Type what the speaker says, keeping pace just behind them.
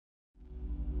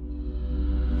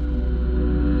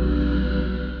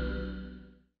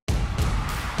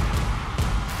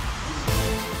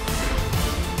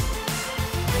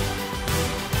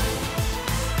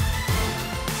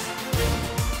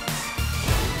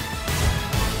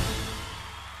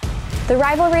The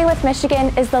rivalry with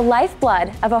Michigan is the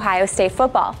lifeblood of Ohio State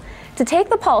football. To take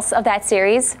the pulse of that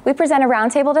series, we present a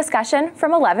roundtable discussion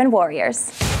from 11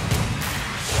 Warriors.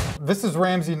 This is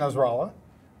Ramsey Nasrallah,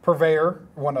 purveyor,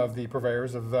 one of the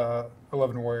purveyors of the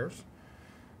 11 Warriors.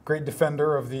 Great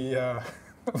defender of the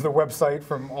of the website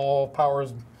from all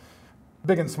powers,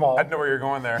 big and small. I didn't know where you're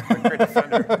going there. Great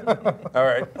defender. All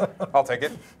right, I'll take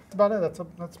it. That's about it.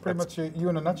 That's pretty much you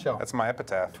in a nutshell. That's my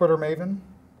epitaph. Twitter maven.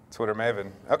 Twitter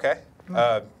maven. Okay.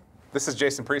 This is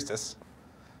Jason Priestis,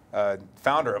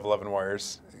 founder of 11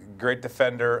 Warriors, great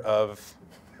defender of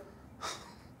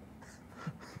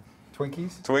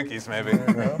Twinkies? Twinkies, maybe.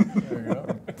 There you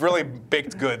go. Really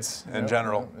baked goods in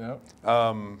general. Yep.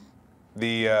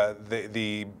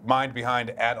 The mind behind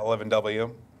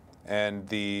 @11W, and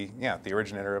the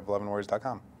originator of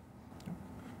 11warriors.com.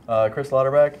 Chris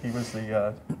Lauterbach, he was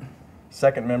the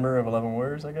second member of 11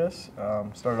 Warriors, I guess.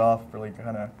 Started off really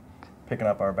kind of picking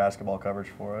up our basketball coverage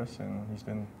for us, and he's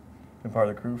been part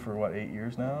of the crew for, what, 8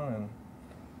 years now, and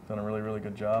done a really, really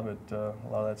good job at a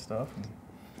lot of that stuff. And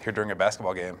Here during a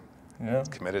basketball game. yeah.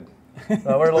 Committed.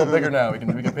 We're a little bigger now. We can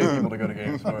pay people to go to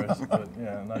games for us, but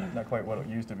yeah, not quite what it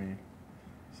used to be.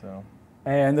 So.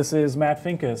 And this is Matt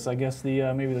Finkus, I guess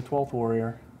the maybe the 12th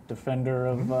Warrior, defender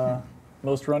of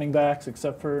most running backs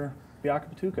except for Biaka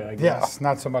Patuka, I guess. Yes,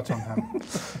 not so much on him.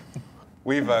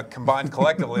 We've combined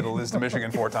collectively to lose to Michigan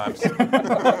 4 times.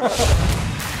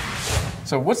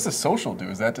 So what's the social do?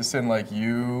 Is that to send like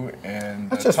you and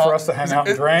That's just for us to hang out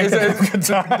and drink and have a good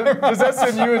time. Does that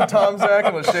send you and Tom, Zach,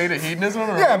 on a shade of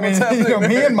hedonism? Or Yeah, I mean,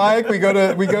 me and Mike, we go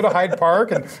to Hyde Park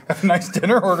and have a nice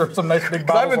dinner, order some nice big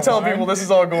bottles. I've been telling people this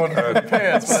is all going to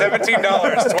pants.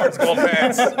 $17 towards gold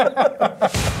pants.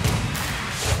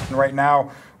 And right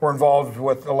now, we're involved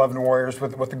with 11 Warriors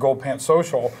with the Gold Pants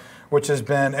Social, which has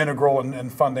been integral in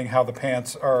funding how the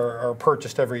pants are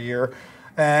purchased every year.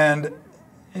 And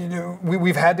you know,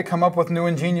 we've had to come up with new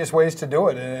ingenious ways to do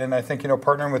it. And I think,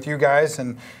 partnering with you guys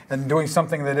and doing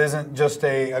something that isn't just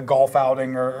a golf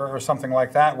outing or something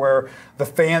like that, where the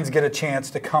fans get a chance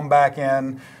to come back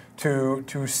in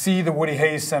to see the Woody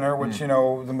Hayes Center, which,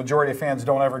 the majority of fans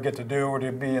don't ever get to do, or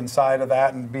to be inside of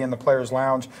that and be in the players'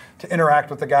 lounge, to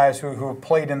interact with the guys who have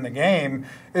played in the game,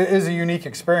 is a unique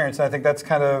experience. And I think that's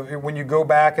kind of, when you go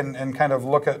back and kind of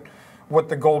look at what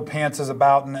the Gold Pants is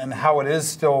about and how it is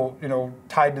still,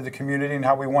 tied to the community, and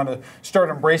how we want to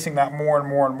start embracing that more and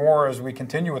more and more as we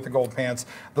continue with the Gold Pants.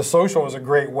 The social is a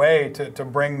great way to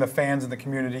bring the fans and the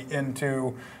community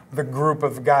into the group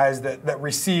of guys that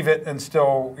receive it and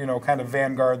still, kind of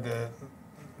vanguard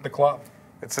the club.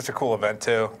 It's such a cool event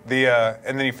too.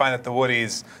 And then you find that the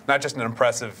Woody's not just an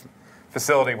impressive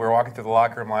facility. We were walking through the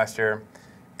locker room last year,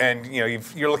 and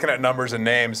you're looking at numbers and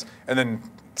names, and then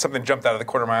something jumped out of the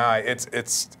corner of my eye.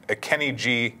 It's a Kenny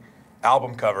G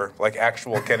album cover, like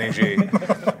actual Kenny G.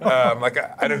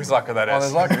 I know whose locker that is. Oh,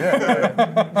 there's locker,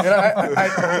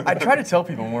 yeah. I try to tell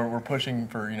people when we're pushing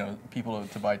for people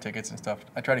to buy tickets and stuff.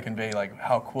 I try to convey like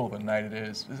how cool of a night it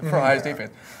is for Ohio State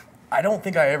fans. I don't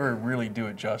think I ever really do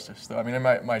it justice, though. I mean,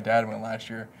 my dad went last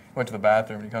year. Went to the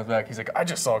bathroom and he comes back. He's like, I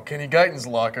just saw Kenny Guyton's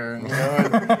locker. And,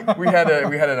 and we had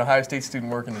an Ohio State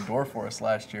student working the door for us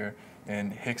last year,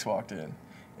 and Hicks walked in.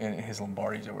 And his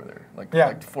Lombardi's over there,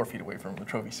 like 4 feet away from him, the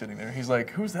trophy sitting there. He's like,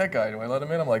 who's that guy? Do I let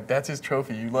him in? I'm like, that's his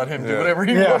trophy. You let him do whatever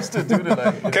he wants to do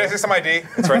tonight. Can I see some ID?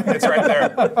 It's right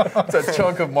there. It's a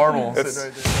chunk of marble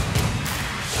sitting right there.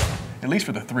 At least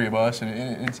for the three of us,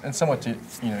 and somewhat to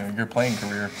your playing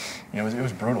career, it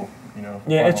was brutal.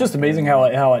 Yeah, it's just amazing how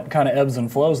it kind of ebbs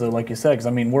and flows, though, like you said. Because I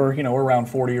mean, we're around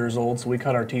 40 years old, so we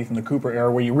cut our teeth in the Cooper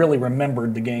era, where you really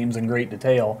remembered the games in great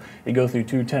detail. You go through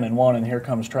 2 10-1, and here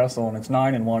comes Tressel, and it's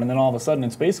 9-1, and then all of a sudden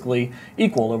it's basically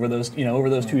equal over those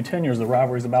 2 tenures. The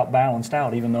rivalry's about balanced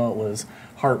out, even though it was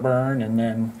heartburn and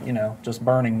then just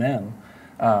burning them.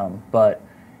 But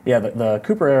yeah, the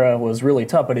Cooper era was really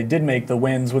tough, but it did make the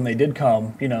wins when they did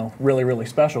come, really, really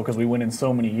special, because we went in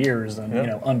so many years and,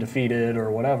 undefeated or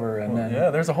whatever. And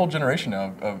there's a whole generation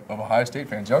of Ohio State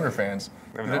fans, younger fans,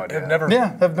 have no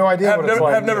idea what it's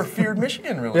like. Have never feared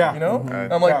Michigan, really,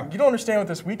 And I'm like, you don't understand what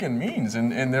this weekend means.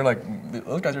 And they're like,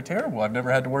 those guys are terrible. I've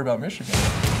never had to worry about Michigan.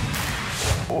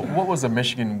 What was a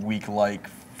Michigan week like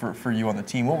for you on the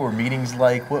team? What were meetings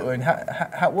like? What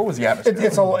was the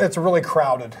atmosphere? It's really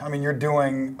crowded. I mean, you're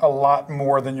doing a lot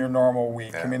more than your normal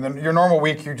week. Yeah. I mean, your normal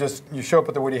week, you show up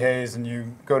at the Woody Hayes and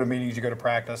you go to meetings, you go to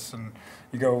practice, and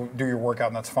you go do your workout,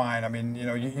 and that's fine. I mean,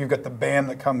 you've got the band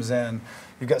that comes in,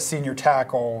 you've got senior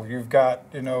tackle, you've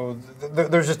got,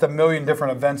 there's just a million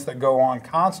different events that go on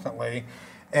constantly,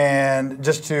 and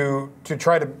just to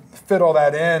try to fit all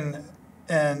that in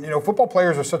And football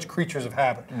players are such creatures of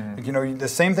habit. Like, the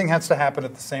same thing has to happen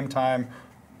at the same time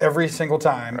every single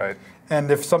time. Right. And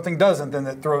if something doesn't, then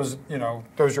it throws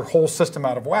your whole system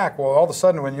out of whack. Well, all of a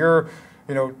sudden, when you're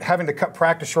having to cut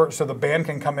practice short so the band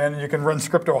can come in and you can run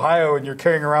Script Ohio and you're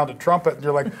carrying around a trumpet and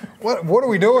you're like, what are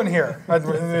we doing here?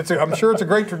 I'm sure it's a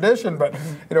great tradition, but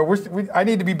I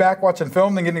need to be back watching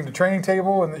film and getting to the training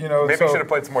table and Maybe you should have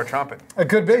played some more trumpet. It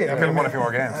could be. Could have won a few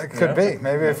more games. It could be.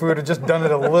 Maybe if we would have just done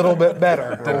it a little bit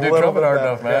better. Didn't do trumpet hard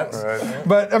enough, Matt. Right.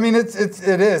 But I mean,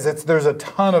 there's a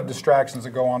ton of distractions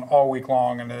that go on all week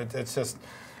long, and it's just.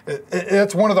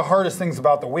 It's one of the hardest things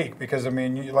about the week because, I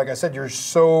mean, like I said, you're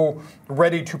so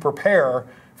ready to prepare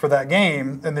for that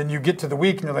game, and then you get to the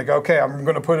week and you're like, okay, I'm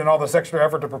going to put in all this extra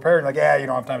effort to prepare, and like, you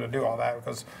don't have time to do all that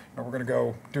because we're going to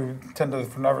go do 10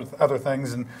 different other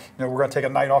things, and we're going to take a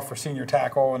night off for senior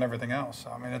tackle and everything else. So,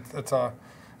 I mean,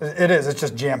 it's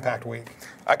just jam-packed week.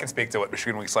 I can speak to what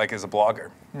Michigan Week's like as a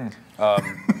blogger.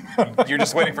 You're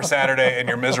just waiting for Saturday and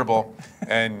you're miserable,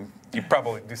 and you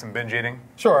probably do some binge eating.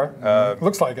 Sure,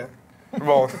 looks like it.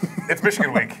 Well, it's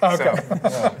Michigan Week. Okay.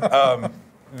 So,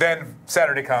 then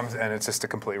Saturday comes and it's just a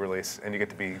complete release, and you get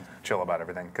to be chill about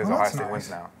everything because Well, Ohio that's State nice. wins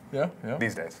now. Yeah.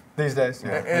 These days. These days,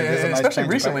 yeah. And It is a nice especially change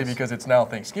of recently pace. because it's now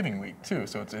Thanksgiving week too,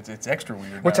 so it's extra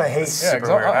weird. Which now. I hate. Yeah, Super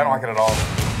weird. I don't like it at all.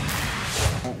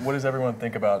 What does everyone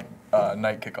think about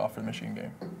night kickoff for the Michigan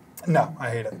game? No, I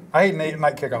hate it. I hate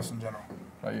night kickoffs in general.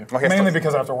 About you? Well, he has Mainly to-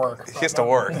 because I have to work. He has to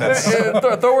work. That's,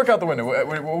 Throw work out the window.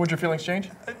 What would your feelings change?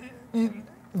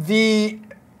 The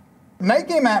night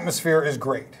game atmosphere is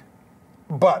great,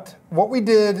 but what we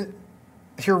did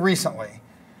here recently,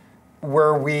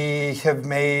 where we have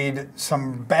made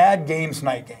some bad games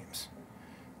night games,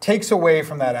 takes away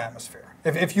from that atmosphere.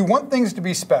 If you want things to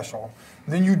be special,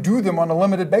 then you do them on a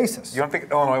limited basis. you don't think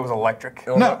Illinois was electric?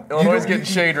 No, you Illinois is don't- getting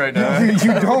shade right now.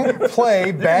 You don't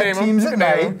play bad name 'em. teams You at can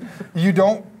name night. 'em. You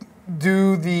don't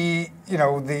do the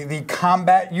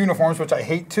combat uniforms, which I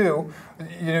hate too.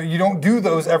 You don't do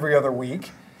those every other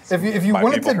week. If you My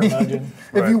want it to be people.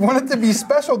 if you want it to be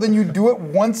special, then you do it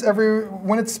once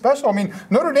when it's special. I mean,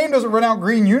 Notre Dame doesn't run out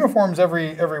green uniforms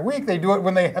every week. They do it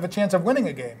when they have a chance of winning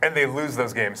a game. And they lose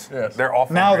those games. Yes. They're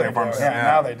awful. Now they do. uniforms. Yeah,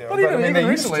 now they do. But even, I mean, even they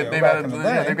used recently, to they've back got in the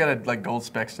day. they've got a like gold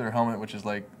specs to their helmet, which is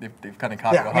like they've kind of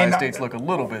copied Yeah, I Ohio mean, State's look a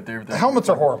little bit. They're The helmets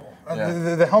are horrible.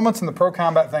 Yeah. The helmets and the pro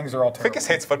combat things are all terrible. Fickus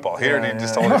hates football. He already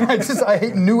just told No, me. I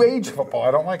hate new age football.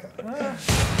 I don't like it.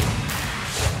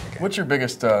 What's your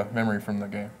biggest memory from the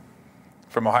game?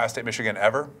 From Ohio State, Michigan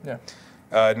ever. Yeah.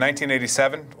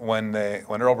 1987, when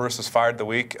Earl Bruce was fired the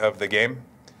week of the game,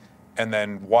 and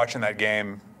then watching that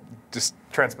game,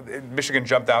 Michigan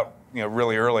jumped out,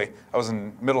 really early. I was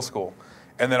in middle school,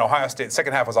 and then Ohio State.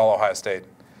 Second half was all Ohio State,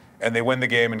 and they win the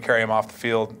game and carry him off the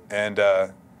field. And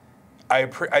I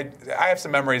have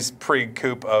some memories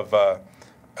pre-Coop of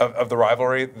the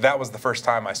rivalry. That was the first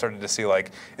time I started to see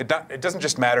it doesn't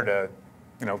just matter to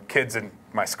kids in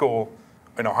my school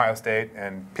in Ohio State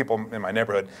and people in my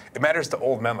neighborhood. It matters to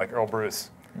old men like Earl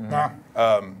Bruce,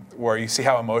 where you see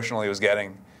how emotional he was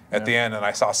getting at the end. And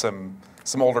I saw some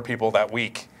older people that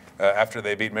week after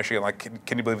they beat Michigan.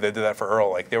 Can you believe they did that for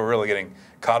Earl? They were really getting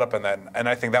caught up in that. And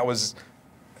I think that was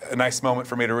a nice moment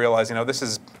for me to realize, this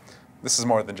is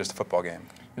more than just a football game.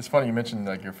 It's funny you mentioned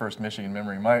your first Michigan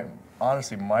memory.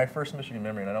 Honestly, my first Michigan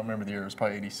memory, and I don't remember the year. It was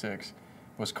probably '86.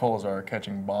 Was Colzar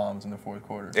catching bombs in the fourth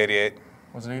quarter. 88.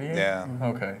 Was it '88? Yeah.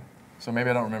 Okay. So maybe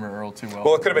I don't remember Earl too well.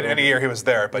 Well, it could have been any year he was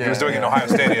there, but he was doing it in Ohio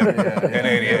Stadium in It was in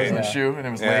 '88. the shoe, and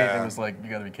it was late. Yeah. And it was like, you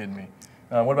got to be kidding me.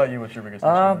 What about you? What's your biggest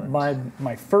Michigan memory?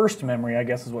 My first memory, I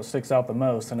guess, is what sticks out the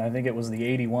most, and I think it was the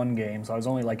 '81 game. So I was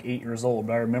only 8 years old,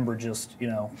 but I remember just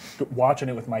watching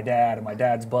it with my dad and my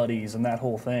dad's buddies and that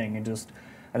whole thing, and just.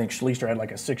 I think Schleister had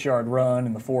a 6-yard run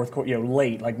in the fourth quarter,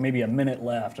 late, maybe a minute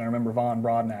left. And I remember Von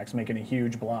Brodnax making a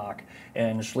huge block.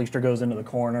 And Schleister goes into the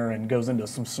corner and goes into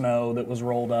some snow that was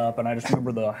rolled up. And I just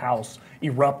remember the house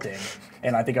erupting.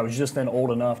 And I think I was just then old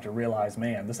enough to realize,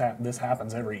 man, this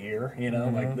happens every year.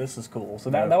 This is cool. So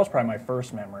that was probably my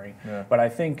first memory. Yeah. But I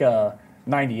think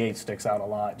 98 sticks out a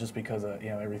lot just because of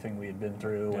everything we had been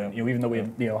through. And even though we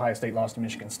had Ohio State lost to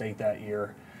Michigan State that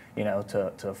year.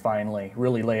 To finally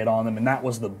really lay it on them. And that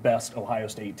was the best Ohio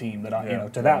State team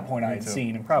that to that point I had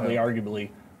seen and probably arguably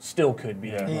still could be.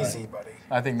 Yeah. Easy, buddy.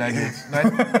 I think 98.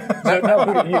 So,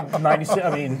 no, 96,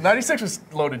 I mean, 96 was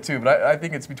loaded too, but I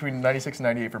think it's between 96 and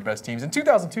 98 for best teams. And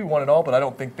 2002 won it all, but I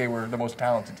don't think they were the most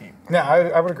talented team. Yeah,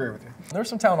 I would agree with you. There's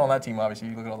some talent on that team, obviously.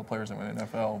 You look at all the players that went in the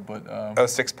NFL, but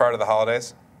 06 part of the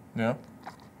holidays. yeah.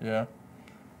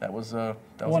 That was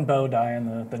One Bo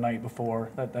dying the night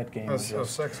before that game. That was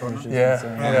 06, wasn't it? Yeah,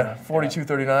 insane. yeah.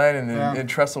 42-39, and then Yeah. and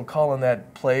Tressel calling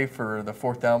that play for the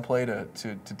 4th down play to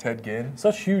Ted Ginn.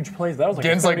 Such huge plays. That was like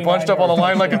Ginn's like bunched up on the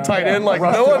line like a tight end. Like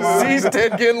no one sees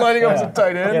Ted Ginn lining up as a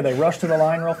tight end. Yeah, they rushed to the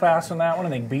line real fast on that one. I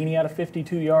think Beanie had a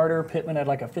 52-yarder. Pittman had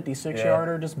like a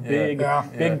 56-yarder. Just big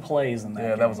plays in that. Yeah,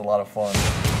 game. that was a lot of fun.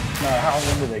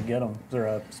 When do they get them? Is there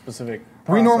a specific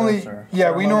We process normally, or we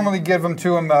ceremony? normally give them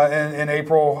to them in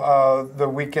April, the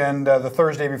weekend, the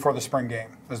Thursday before the spring game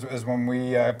is when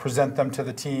we present them to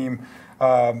the team.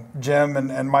 Jim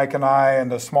and Mike and I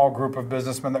and a small group of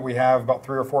businessmen that we have, about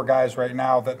 3 or 4 guys right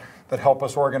now that help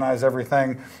us organize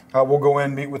everything. We'll go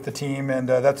in, meet with the team, and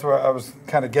that's what I was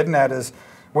kind of getting at is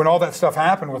when all that stuff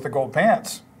happened with the gold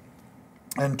pants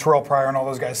and Terrell Pryor and all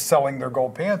those guys selling their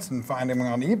gold pants and finding them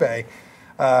on eBay.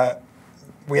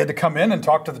 We had to come in and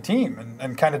talk to the team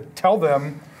and kind of tell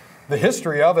them the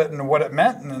history of it and what it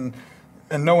meant and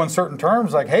in no uncertain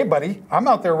terms, like, hey, buddy, I'm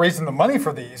out there raising the money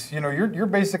for these. You know, you're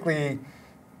basically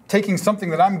taking something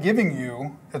that I'm giving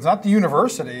you. It's not the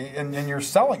university, and you're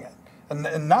selling it,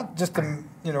 and not just the,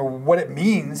 what it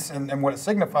means and what it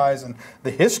signifies and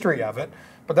the history of it.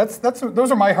 But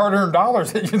those are my hard-earned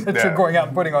dollars that you're going out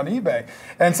and putting on eBay.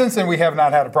 And since then, we have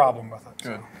not had a problem with it.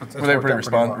 Good. It's Were they worked pretty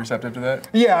out well. receptive to that?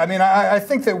 Yeah, I mean, I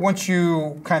think that once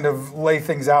you kind of lay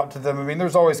things out to them, I mean,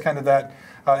 there's always kind of that,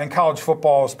 in college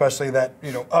football especially, that,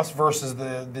 us versus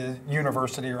the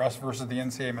university or us versus the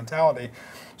NCAA mentality.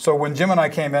 So when Jim and I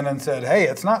came in and said, hey,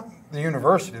 it's not the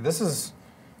university, this is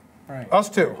us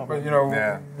too.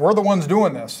 We're the ones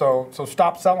doing this, so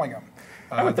stop selling them.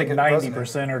 I would think it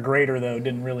 90% or greater, though,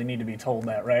 didn't really need to be told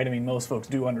that, right? I mean, most folks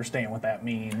do understand what that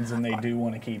means, and they do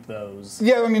want to keep those.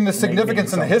 Yeah, I mean, the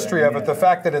significance and the history of it, the yeah.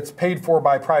 fact that it's paid for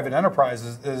by private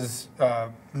enterprises is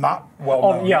not well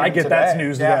known. Oh, yeah, I even get that's today.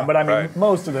 news to Yeah. them, but I mean, Right.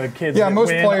 most of the kids Yeah, that most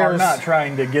win are players- not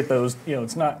trying to get those,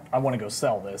 it's not, I want to go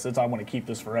sell this. It's, I want to keep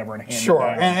this forever and hand Sure,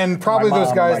 it back and to probably my those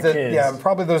mom, guys my that, kids.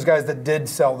 probably those guys that did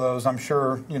sell those, I'm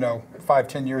sure,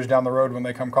 5-10 years down the road when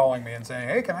they come calling me and saying,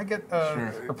 hey, can I get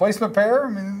a replacement pair? I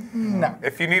mean, no.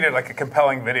 If you needed like a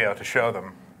compelling video to show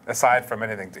them, aside from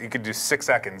anything, you could do 6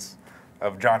 seconds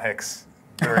of John Hicks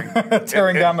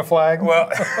Tearing down the flag.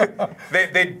 Well, they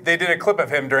did a clip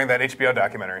of him during that HBO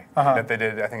documentary that they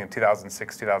did, I think, in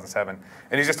 2006, 2007.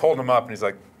 And he's just holding them up, and he's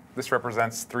like, this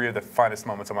represents 3 of the finest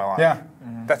moments of my life. Yeah.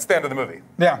 That's the end of the movie.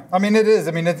 Yeah, I mean, it is.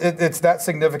 I mean, it's that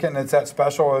significant and it's that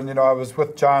special. And, I was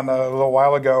with John a little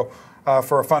while ago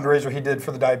for a fundraiser he did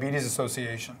for the Diabetes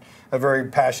Association. I'm very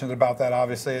passionate about that,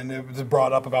 obviously, and it was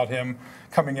brought up about him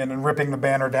coming in and ripping the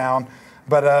banner down.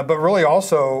 But really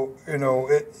also,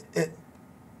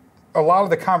 a lot of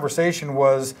the conversation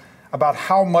was about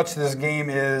how much this game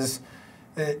is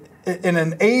in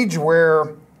an age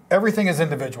where everything is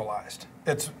individualized.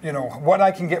 It's, what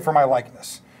I can get for my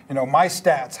likeness. My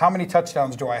stats, how many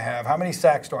touchdowns do I have? How many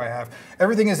sacks do I have?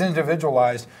 Everything is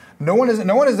individualized. No one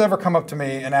has ever come up to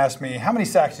me and asked me, how many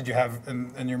sacks did you have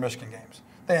in your Michigan games?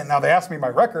 Now they asked me my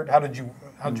record. How did you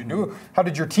do? How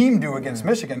did your team do against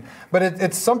Michigan? But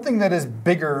it's something that is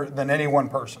bigger than any one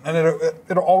person, and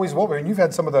it always will be. And you've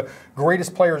had some of the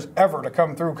greatest players ever to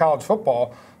come through college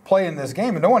football play in this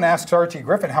game, and no one asks Archie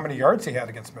Griffin how many yards he had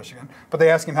against Michigan, but they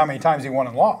ask him how many times he won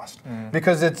and lost,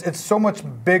 because it's so much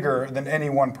bigger than any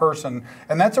one person,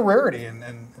 and that's a rarity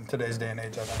in today's day and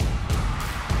age, I think.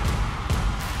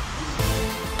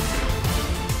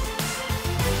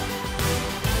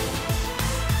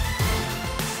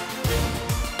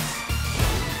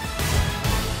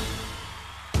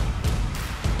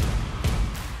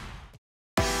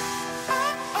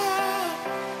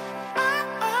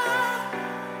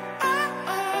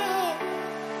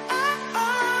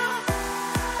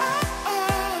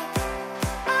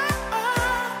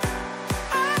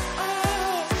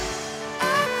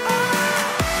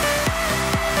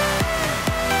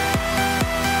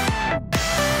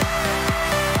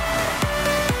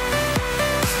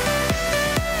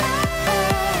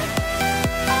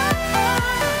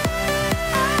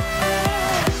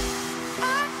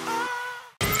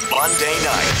 Monday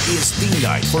night is the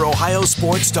night for Ohio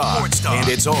Sports Talk. And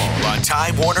it's all on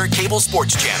Time Warner Cable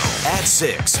Sports Channel. At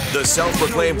 6, the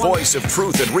self-proclaimed voice of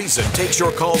truth and reason takes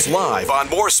your calls live on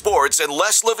More Sports and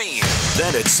Less Levine.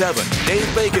 Then at 7,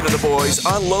 Dave Bacon and the boys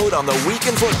unload on the week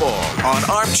in football on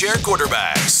Armchair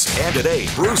Quarterbacks. And at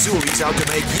 8, Bruce Hooley's out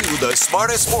to make you the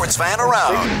smartest sports fan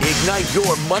around. Ignite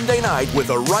your Monday night with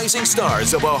the rising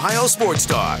stars of Ohio Sports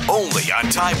Talk. Only on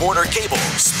Time Warner Cable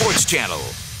Sports Channel.